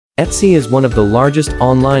Etsy is one of the largest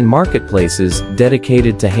online marketplaces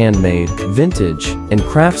dedicated to handmade, vintage, and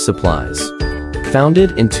craft supplies.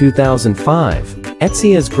 Founded in 2005,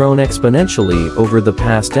 Etsy has grown exponentially over the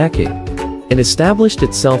past decade. It established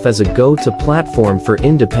itself as a go-to platform for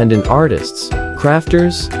independent artists,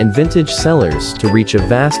 crafters, and vintage sellers to reach a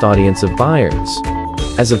vast audience of buyers.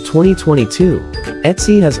 As of 2022,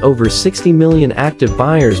 Etsy has over 60 million active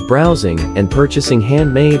buyers browsing and purchasing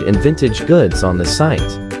handmade and vintage goods on the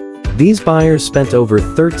site. These buyers spent over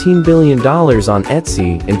 $13 billion on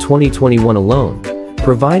Etsy in 2021 alone,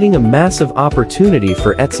 providing a massive opportunity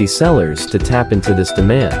for Etsy sellers to tap into this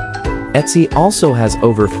demand. Etsy also has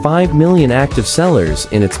over 5 million active sellers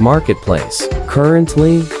in its marketplace.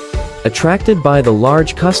 Currently, attracted by the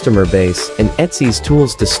large customer base and Etsy's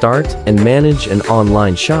tools to start and manage an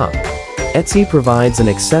online shop, Etsy provides an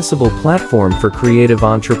accessible platform for creative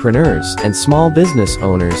entrepreneurs and small business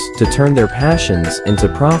owners to turn their passions into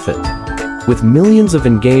profit. With millions of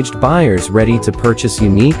engaged buyers ready to purchase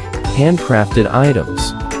unique, handcrafted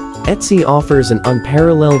items, Etsy offers an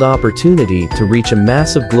unparalleled opportunity to reach a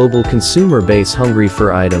massive global consumer base hungry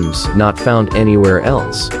for items not found anywhere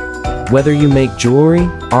else. Whether you make jewelry,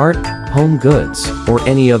 art, home goods, or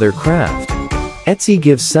any other craft, Etsy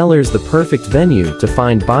gives sellers the perfect venue to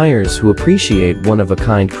find buyers who appreciate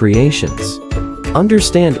one-of-a-kind creations.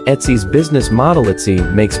 Understand Etsy's business model.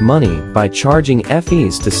 Etsy makes money by charging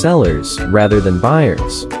fees to sellers rather than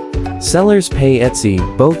buyers. Sellers pay Etsy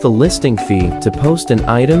both a listing fee to post an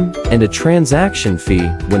item and a transaction fee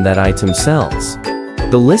when that item sells.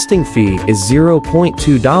 The listing fee is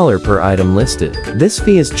 $0.2 per item listed. This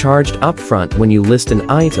fee is charged upfront when you list an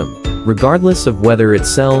item, regardless of whether it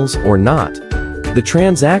sells or not. The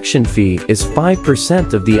transaction fee is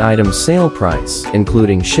 5% of the item's sale price,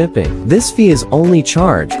 including shipping. This fee is only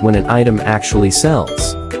charged when an item actually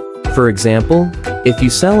sells. For example, if you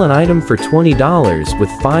sell an item for $20 with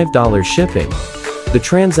 $5 shipping, the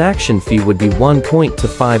transaction fee would be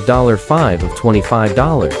 $1.25 of $25.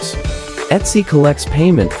 Etsy collects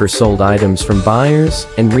payment for sold items from buyers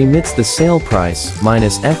and remits the sale price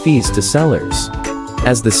minus fees to sellers.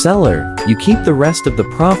 As the seller, you keep the rest of the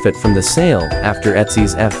profit from the sale after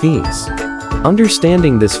Etsy's fees.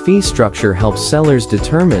 Understanding this fee structure helps sellers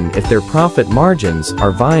determine if their profit margins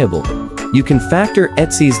are viable. You can factor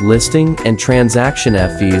Etsy's listing and transaction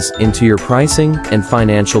fees into your pricing and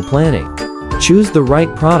financial planning. Choose the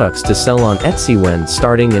right products to sell on Etsy when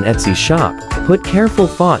starting an Etsy shop. Put careful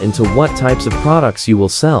thought into what types of products you will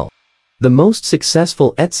sell. The most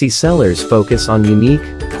successful Etsy sellers focus on unique,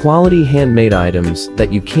 quality handmade items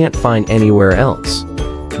that you can't find anywhere else.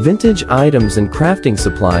 Vintage items and crafting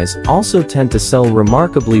supplies also tend to sell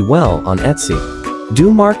remarkably well on Etsy.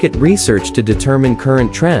 Do market research to determine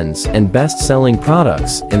current trends and best-selling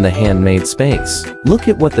products in the handmade space. Look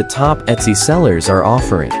at what the top Etsy sellers are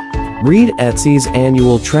offering. Read Etsy's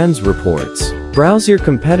annual trends reports. Browse your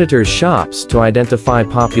competitors' shops to identify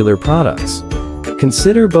popular products.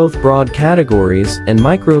 Consider both broad categories and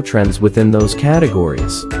micro-trends within those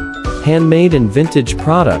categories. Handmade and vintage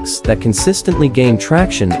products that consistently gain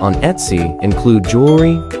traction on Etsy include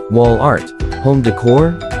jewelry, wall art, home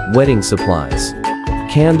decor, wedding supplies,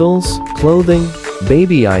 candles, clothing,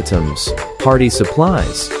 baby items, party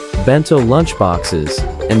supplies, bento lunchboxes,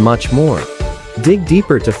 and much more. Dig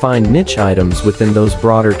deeper to find niche items within those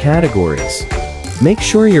broader categories. Make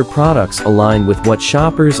sure your products align with what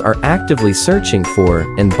shoppers are actively searching for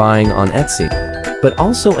and buying on Etsy, but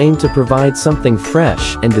also aim to provide something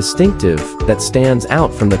fresh and distinctive that stands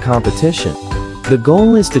out from the competition. The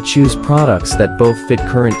goal is to choose products that both fit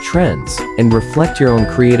current trends and reflect your own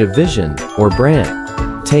creative vision or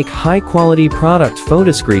brand. Take high-quality product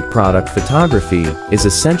photos. Great product photography is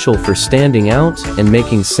essential for standing out and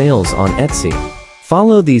making sales on Etsy.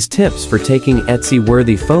 Follow these tips for taking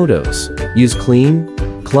Etsy-worthy photos. Use clean,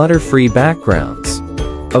 clutter-free backgrounds.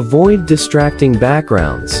 Avoid distracting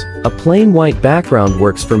backgrounds. A plain white background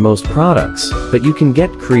works for most products, but you can get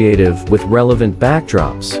creative with relevant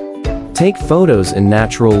backdrops. Take photos in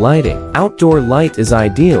natural lighting. Outdoor light is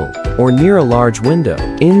ideal, or near a large window.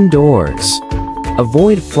 Indoors,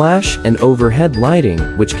 avoid flash and overhead lighting,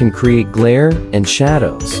 which can create glare and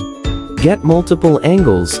shadows. Get multiple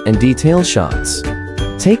angles and detail shots.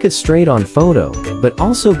 Take a straight-on photo, but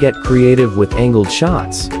also get creative with angled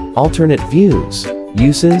shots, alternate views,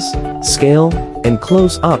 uses, scale, and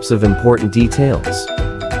close-ups of important details.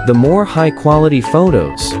 The more high-quality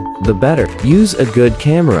photos, the better. Use a good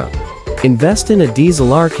camera. Invest in a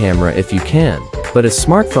DSLR camera if you can, but a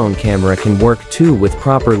smartphone camera can work too with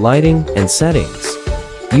proper lighting and settings.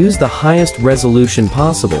 Use the highest resolution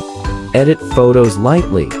possible. Edit photos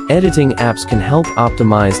lightly. Editing apps can help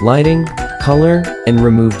optimize lighting, color, and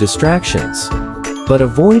remove distractions. But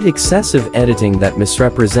avoid excessive editing that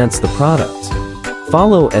misrepresents the product.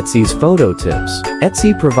 Follow Etsy's photo tips.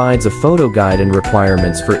 Etsy provides a photo guide and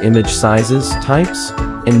requirements for image sizes, types,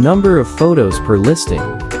 and number of photos per listing.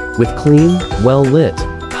 With clean, well-lit,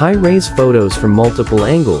 high-res photos from multiple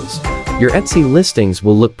angles, your Etsy listings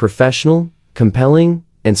will look professional, compelling,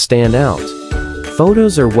 and stand out.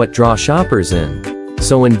 Photos are what draw shoppers in,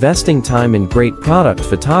 so investing time in great product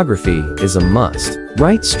photography is a must.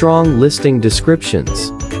 Write strong listing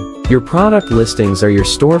descriptions. Your product listings are your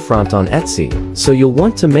storefront on Etsy, so you'll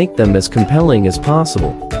want to make them as compelling as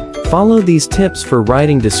possible. Follow these tips for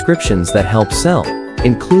writing descriptions that help sell.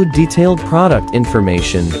 Include detailed product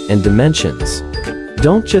information and dimensions.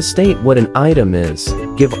 Don't just state what an item is,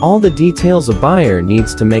 give all the details a buyer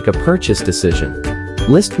needs to make a purchase decision.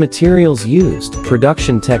 List materials used,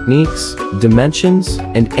 production techniques, dimensions,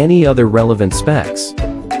 and any other relevant specs.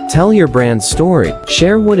 Tell your brand story.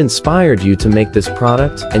 Share what inspired you to make this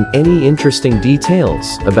product and any interesting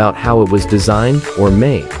details about how it was designed or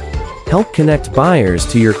made. Help connect buyers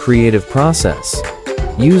to your creative process.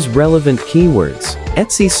 Use relevant keywords.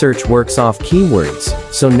 Etsy search works off keywords,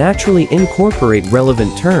 so naturally incorporate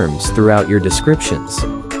relevant terms throughout your descriptions.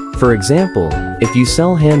 For example, if you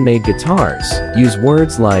sell handmade guitars, use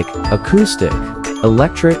words like acoustic,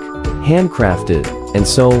 electric, handcrafted, and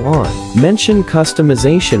so on. Mention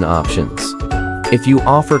customization options. If you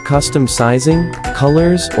offer custom sizing,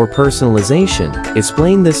 colors, or personalization,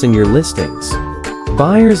 explain this in your listings.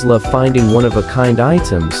 Buyers love finding one-of-a-kind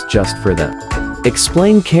items just for them.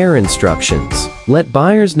 Explain care instructions. Let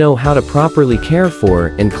buyers know how to properly care for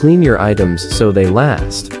and clean your items so they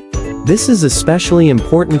last. This is especially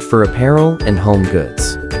important for apparel and home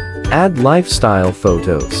goods. Add lifestyle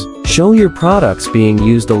photos. Show your products being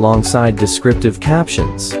used alongside descriptive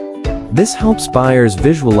captions. This helps buyers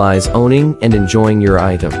visualize owning and enjoying your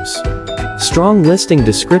items. Strong listing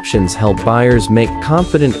descriptions help buyers make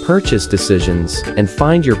confident purchase decisions and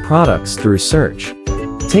find your products through search.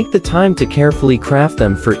 Take the time to carefully craft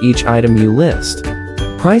them for each item you list.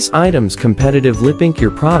 Price items competitively. Link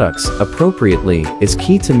your products appropriately is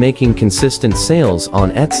key to making consistent sales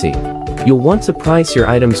on Etsy. You'll want to price your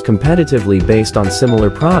items competitively based on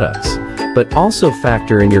similar products, but also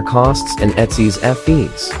factor in your costs and Etsy's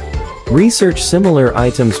fees. Research similar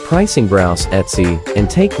items pricing. Browse Etsy and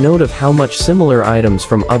take note of how much similar items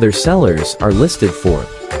from other sellers are listed for.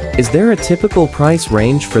 Is there a typical price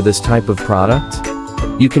range for this type of product?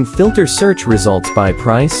 You can filter search results by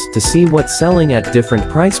price to see what's selling at different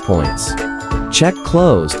price points. Check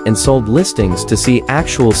closed and sold listings to see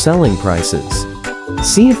actual selling prices.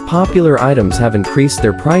 See if popular items have increased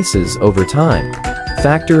their prices over time.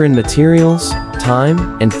 Factor in materials,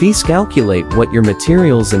 time, and fees. Calculate what your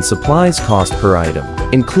materials and supplies cost per item.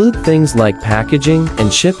 Include things like packaging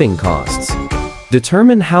and shipping costs.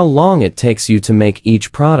 Determine how long it takes you to make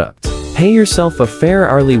each product. Pay yourself a fair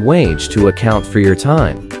hourly wage to account for your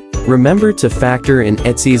time. Remember to factor in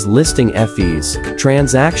Etsy's listing fees,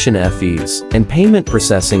 transaction fees, and payment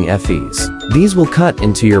processing fees. These will cut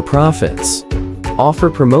into your profits.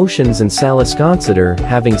 Offer promotions and sales. Consider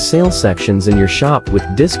having sale sections in your shop with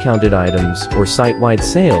discounted items or site-wide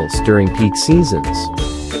sales during peak seasons.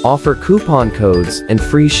 Offer coupon codes and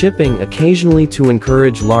free shipping occasionally to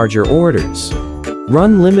encourage larger orders.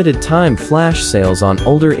 Run limited-time flash sales on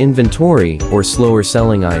older inventory or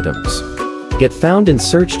slower-selling items. Get found in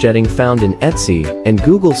search. Getting found in Etsy and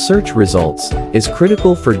Google search results is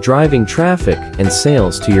critical for driving traffic and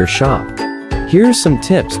sales to your shop. Here are some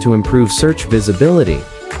tips to improve search visibility.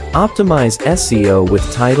 Optimize SEO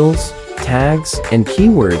with titles, tags, and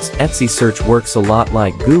keywords. Etsy search works a lot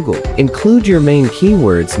like Google. Include your main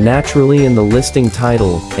keywords naturally in the listing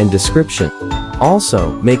title and description.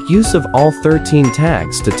 Also, make use of all 13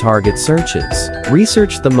 tags to target searches.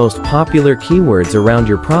 Research the most popular keywords around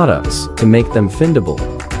your products to make them findable.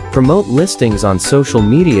 Promote listings on social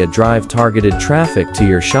media. Drive targeted traffic to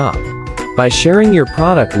your shop. By sharing your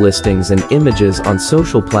product listings and images on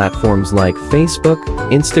social platforms like Facebook,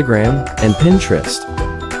 Instagram, and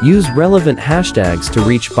Pinterest. Use relevant hashtags to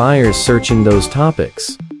reach buyers searching those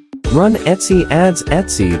topics. Run Etsy ads.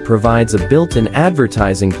 Etsy provides a built-in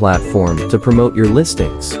advertising platform to promote your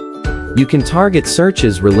listings. You can target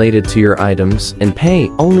searches related to your items and pay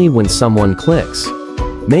only when someone clicks.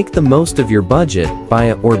 Make the most of your budget by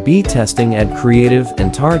A or B testing ad creative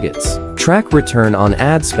and targets. Track return on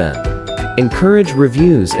ad spend. Encourage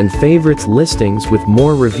reviews and favorites. Listings with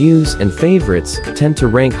more reviews and favorites tend to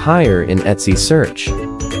rank higher in Etsy search.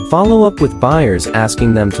 Follow up with buyers,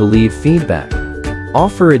 asking them to leave feedback.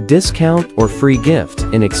 Offer a discount or free gift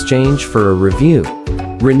in exchange for a review.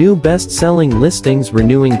 Renew best-selling listings.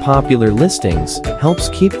 Renewing popular listings helps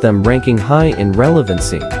keep them ranking high in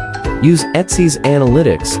relevancy. Use Etsy's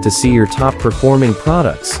analytics to see your top-performing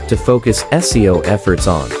products to focus SEO efforts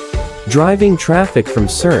on. Driving traffic from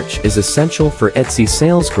search is essential for Etsy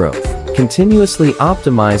sales growth. Continuously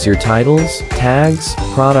optimize your titles, tags,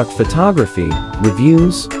 product photography,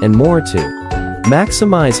 reviews, and more to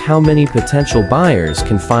maximize how many potential buyers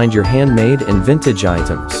can find your handmade and vintage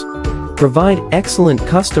items. Provide excellent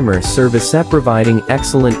customer service. Providing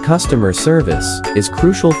excellent customer service is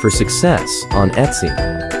crucial for success on Etsy.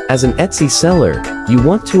 As an Etsy seller, you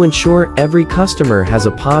want to ensure every customer has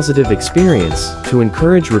a positive experience to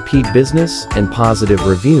encourage repeat business and positive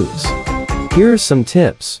reviews. Here are some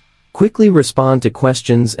tips. Quickly respond to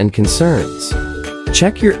questions and concerns.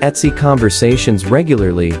 Check your Etsy conversations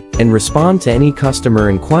regularly and respond to any customer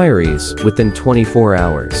inquiries within 24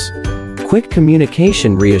 hours. Quick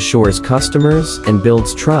communication reassures customers and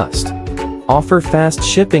builds trust. Offer fast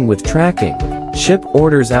shipping with tracking. Ship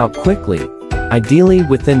orders out quickly, ideally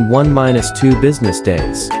within 1–2 business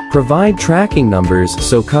days. Provide tracking numbers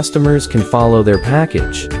so customers can follow their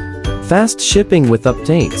package. Fast shipping with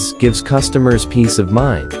updates gives customers peace of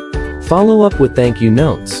mind. Follow up with thank you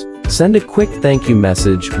notes. Send a quick thank you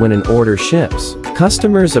message when an order ships.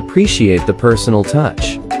 Customers appreciate the personal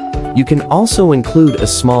touch. You can also include a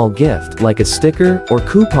small gift like a sticker or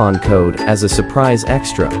coupon code as a surprise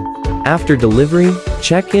extra. After delivery,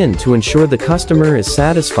 check in to ensure the customer is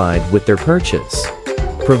satisfied with their purchase.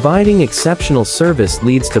 Providing exceptional service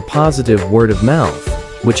leads to positive word of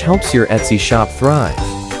mouth, which helps your Etsy shop thrive.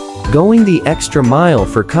 Going the extra mile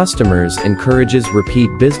for customers encourages repeat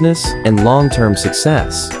business and long-term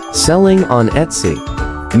success. Selling on Etsy.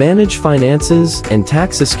 Manage finances and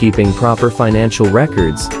taxes. Keeping proper financial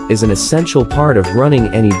records is an essential part of running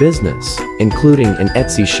any business, including an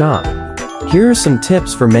Etsy shop. Here are some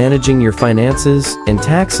tips for managing your finances and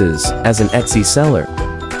taxes as an Etsy seller.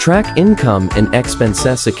 Track income and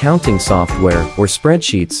expenses. Accounting software or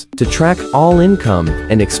spreadsheets to track all income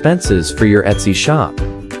and expenses for your Etsy shop.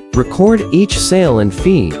 Record each sale and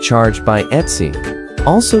fee charged by Etsy.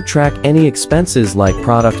 Also track any expenses like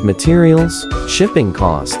product materials, shipping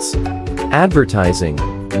costs, advertising,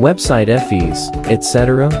 website fees,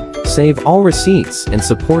 etc. Save all receipts and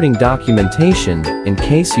supporting documentation in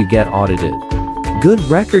case you get audited. Good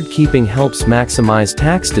record keeping helps maximize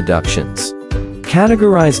tax deductions.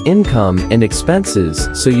 Categorize income and expenses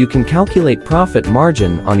so you can calculate profit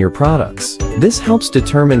margin on your products. This helps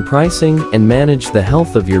determine pricing and manage the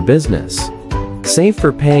health of your business. Save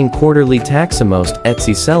for paying quarterly tax. Most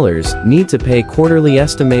Etsy sellers need to pay quarterly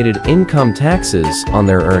estimated income taxes on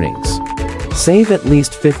their earnings. Save at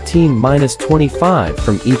least 15–25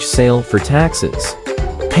 from each sale for taxes.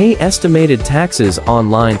 Pay estimated taxes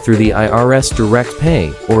online through the IRS Direct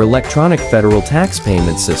Pay or electronic federal tax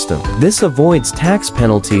payment system. This avoids tax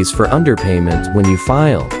penalties for underpayment when you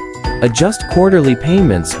file. Adjust quarterly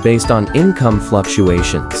payments based on income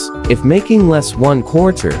fluctuations. If making less one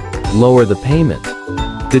quarter, lower the payment.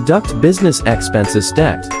 Deduct business expenses.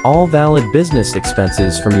 Deduct all valid business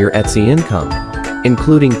expenses from your Etsy income,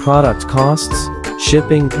 including product costs,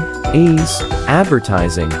 shipping fees,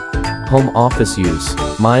 advertising, home office use,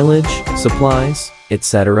 mileage, supplies,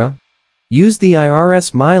 etc. Use the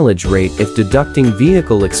IRS mileage rate if deducting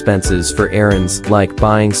vehicle expenses for errands like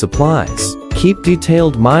buying supplies. Keep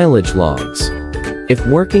detailed mileage logs. If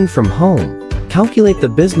working from home, calculate the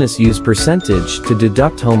business use percentage to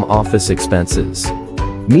deduct home office expenses.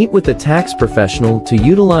 Meet with a tax professional to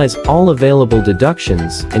utilize all available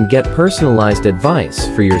deductions and get personalized advice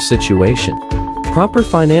for your situation. Proper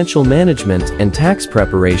financial management and tax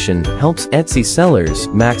preparation helps Etsy sellers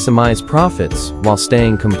maximize profits while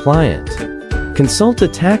staying compliant. Consult a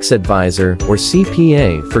tax advisor or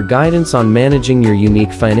CPA for guidance on managing your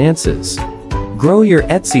unique finances. Grow your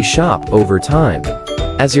Etsy shop over time.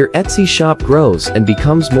 As your Etsy shop grows and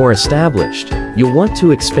becomes more established, you'll want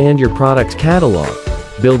to expand your product catalog,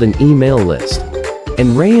 build an email list,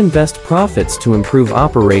 and reinvest profits to improve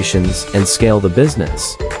operations and scale the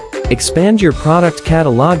business. Expand your product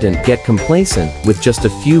catalog. Don't get complacent with just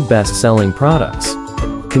a few best-selling products.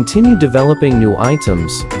 Continue developing new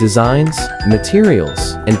items, designs,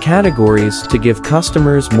 materials, and categories to give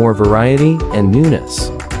customers more variety and newness.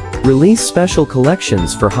 Release special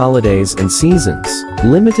collections for holidays and seasons.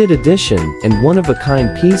 Limited edition and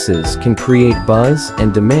one-of-a-kind pieces can create buzz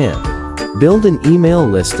and demand. Build an email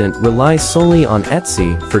list and rely solely on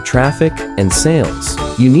Etsy for traffic and sales.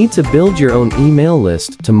 You need to build your own email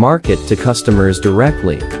list to market to customers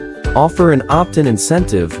directly. Offer an opt-in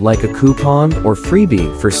incentive like a coupon or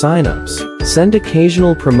freebie for sign-ups. Send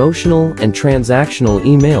occasional promotional and transactional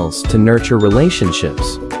emails to nurture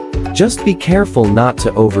relationships. Just be careful not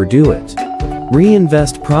to overdo it.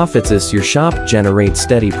 Reinvest profits as your shop generates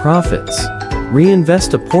steady profits.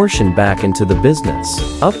 Reinvest a portion back into the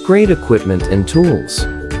business. Upgrade equipment and tools.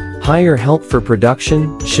 Hire help for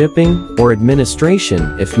production, shipping, or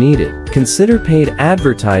administration if needed. Consider paid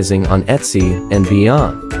advertising on Etsy and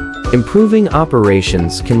beyond. Improving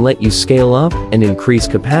operations can let you scale up and increase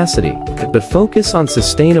capacity, but focus on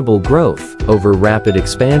sustainable growth over rapid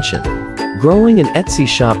expansion. Growing an Etsy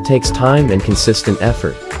shop takes time and consistent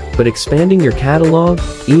effort, but expanding your catalog,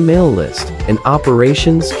 email list, and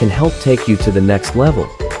operations can help take you to the next level.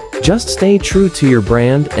 Just stay true to your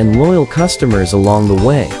brand and loyal customers along the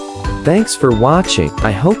way. Thanks for watching.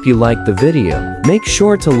 I hope you liked the video. Make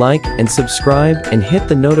sure to like and subscribe and hit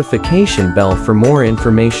the notification bell for more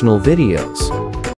informational videos.